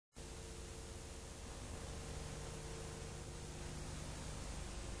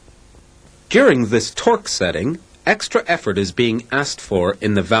During this torque setting, extra effort is being asked for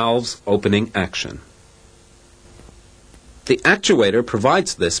in the valve's opening action. The actuator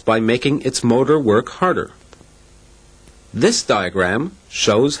provides this by making its motor work harder. This diagram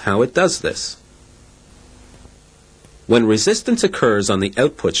shows how it does this. When resistance occurs on the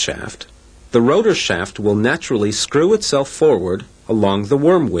output shaft, the rotor shaft will naturally screw itself forward along the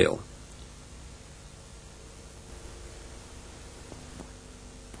worm wheel.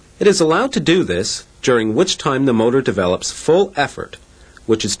 It is allowed to do this, during which time the motor develops full effort,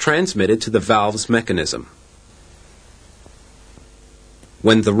 which is transmitted to the valve's mechanism.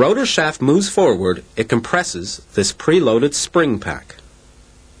 When the rotor shaft moves forward, it compresses this preloaded spring pack.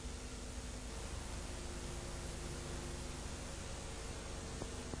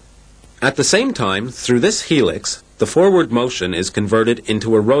 At the same time, through this helix, the forward motion is converted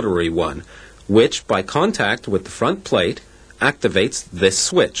into a rotary one, which, by contact with the front plate, activates this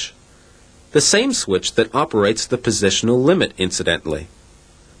switch. The same switch that operates the positional limit, incidentally.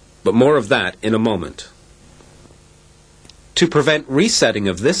 But more of that in a moment. To prevent resetting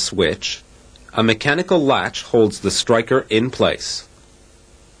of this switch, a mechanical latch holds the striker in place.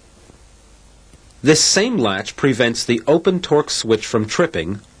 This same latch prevents the open torque switch from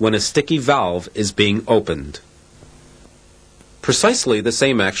tripping when a sticky valve is being opened. Precisely the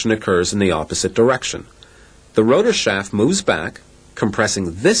same action occurs in the opposite direction. The rotor shaft moves back,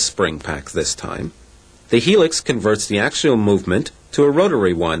 compressing this spring pack this time. The helix converts the axial movement to a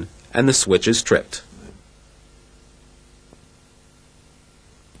rotary one, and the switch is tripped.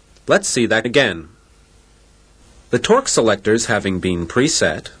 Let's see that again. The torque selectors having been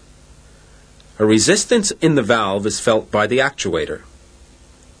preset, a resistance in the valve is felt by the actuator.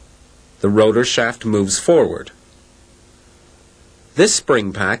 The rotor shaft moves forward. This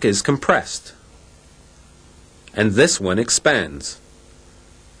spring pack is compressed, and this one expands.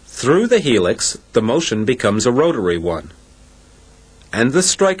 Through the helix, the motion becomes a rotary one, and the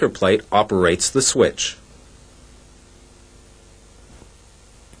striker plate operates the switch.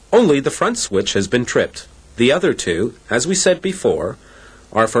 Only the front switch has been tripped. The other two, as we said before,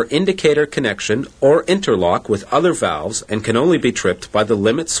 are for indicator connection or interlock with other valves and can only be tripped by the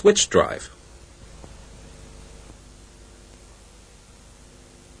limit switch drive.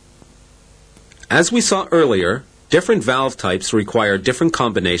 As we saw earlier, different valve types require different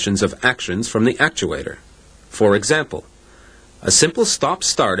combinations of actions from the actuator. For example, a simple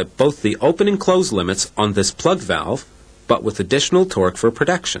stop-start at both the open and close limits on this plug valve, but with additional torque for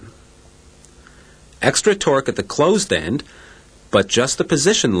protection. Extra torque at the closed end, but just the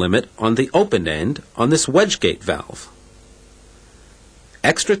position limit on the open end on this wedge gate valve.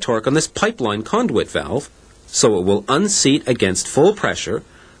 Extra torque on this pipeline conduit valve, so it will unseat against full pressure,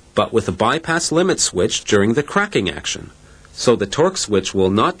 but with a bypass limit switch during the cracking action, so the torque switch will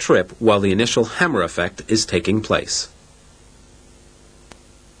not trip while the initial hammer effect is taking place.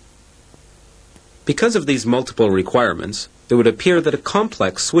 Because of these multiple requirements, it would appear that a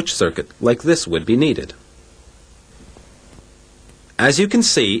complex switch circuit like this would be needed. As you can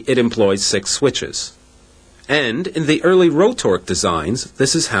see, it employs 6 switches. And in the early Rotorque designs,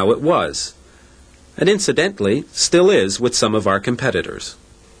 this is how it was. And incidentally, still is with some of our competitors.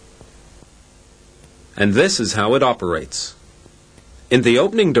 And this is how it operates. In the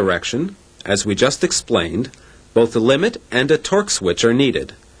opening direction, as we just explained, both a limit and a torque switch are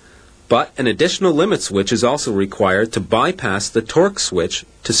needed. But an additional limit switch is also required to bypass the torque switch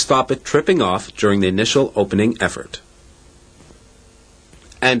to stop it tripping off during the initial opening effort.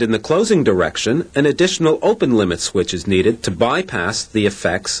 And in the closing direction, an additional open limit switch is needed to bypass the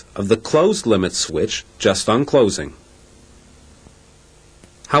effects of the closed limit switch just on closing.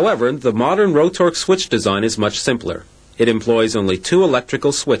 However, the modern Rotorque switch design is much simpler. It employs only 2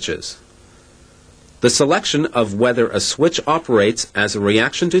 electrical switches. The selection of whether a switch operates as a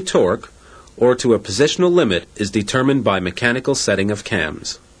reaction to torque or to a positional limit is determined by mechanical setting of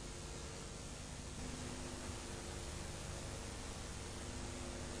cams.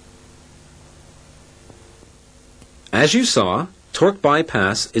 As you saw, torque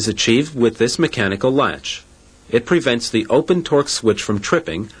bypass is achieved with this mechanical latch. It prevents the open torque switch from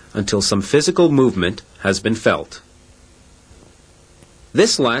tripping until some physical movement has been felt.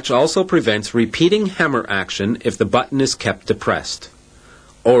 This latch also prevents repeating hammer action if the button is kept depressed,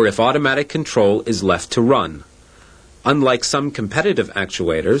 or if automatic control is left to run. Unlike some competitive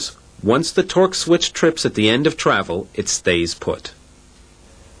actuators, once the torque switch trips at the end of travel, it stays put.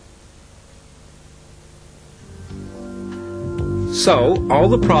 So, all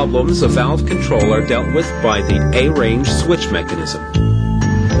the problems of valve control are dealt with by the A-range switch mechanism.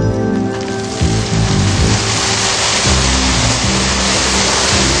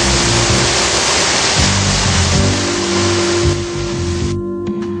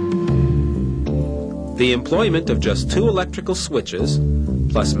 The employment of just two electrical switches,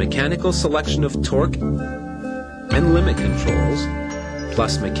 plus mechanical selection of torque and limit controls,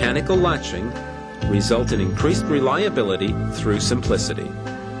 plus mechanical latching, result in increased reliability through simplicity.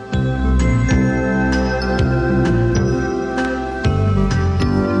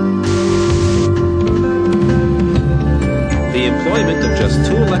 The employment of just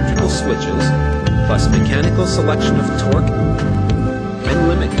two electrical switches, plus mechanical selection of torque and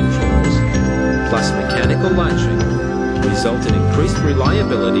limit controls, plus mechanical latching, result in increased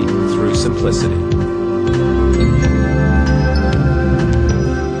reliability through simplicity.